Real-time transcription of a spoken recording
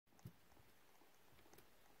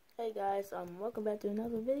Hey guys, welcome back to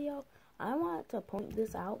another video. I wanted to point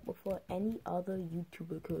this out before any other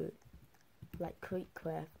YouTuber could, like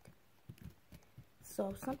Craft.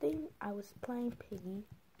 So I was playing Piggy,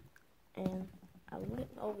 and I went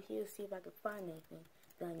over here to see if I could find anything.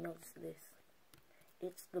 Then I noticed this.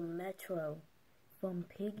 It's the Metro from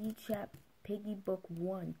Piggy Book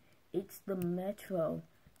 1. It's the Metro.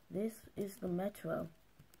 This is the Metro.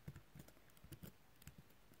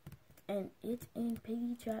 And it's in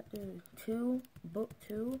Piggy chapter 2, book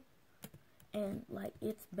 2, and like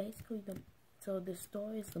it's basically the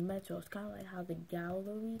story is the Metro. It's kind of like how the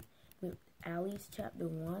gallery with Ali's chapter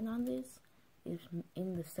 1 on this is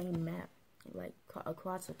in the same map, like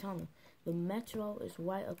across the tunnel. The Metro is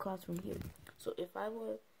right across from here. So if I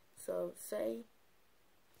were, say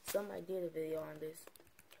somebody did a video on this,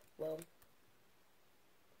 well,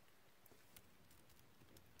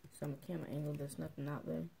 some camera angle, there's nothing out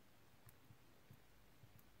there.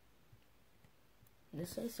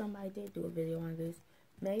 Let's say somebody did do a video on this.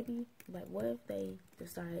 Maybe, like, what if they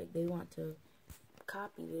decide they want to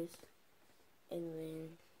copy this and then,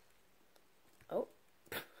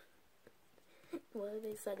 what if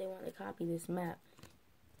they decide they want to copy this map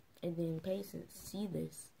and then paste it, see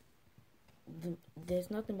this? There's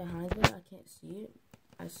nothing behind it, I can't see it.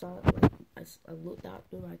 I saw it, like, I looked out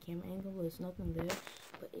through my camera angle, there's nothing there,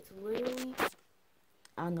 but it's literally,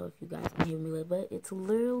 I don't know if you guys can hear me, but it's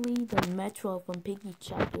literally the Metro from Piggy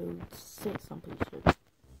chapter 6, I'm pretty sure.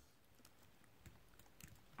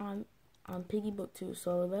 On Piggy Book 2.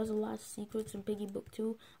 So there's a lot of secrets in Piggy Book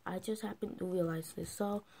 2. I just happened to realize this.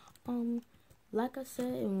 So, like I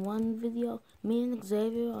said in one video, me and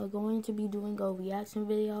Xavier are going to be doing a reaction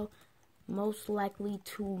video, most likely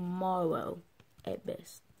tomorrow at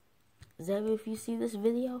best. Xavier, if you see this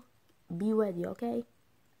video, be ready, okay?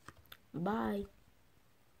 Bye.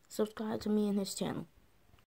 Subscribe to me and his channel.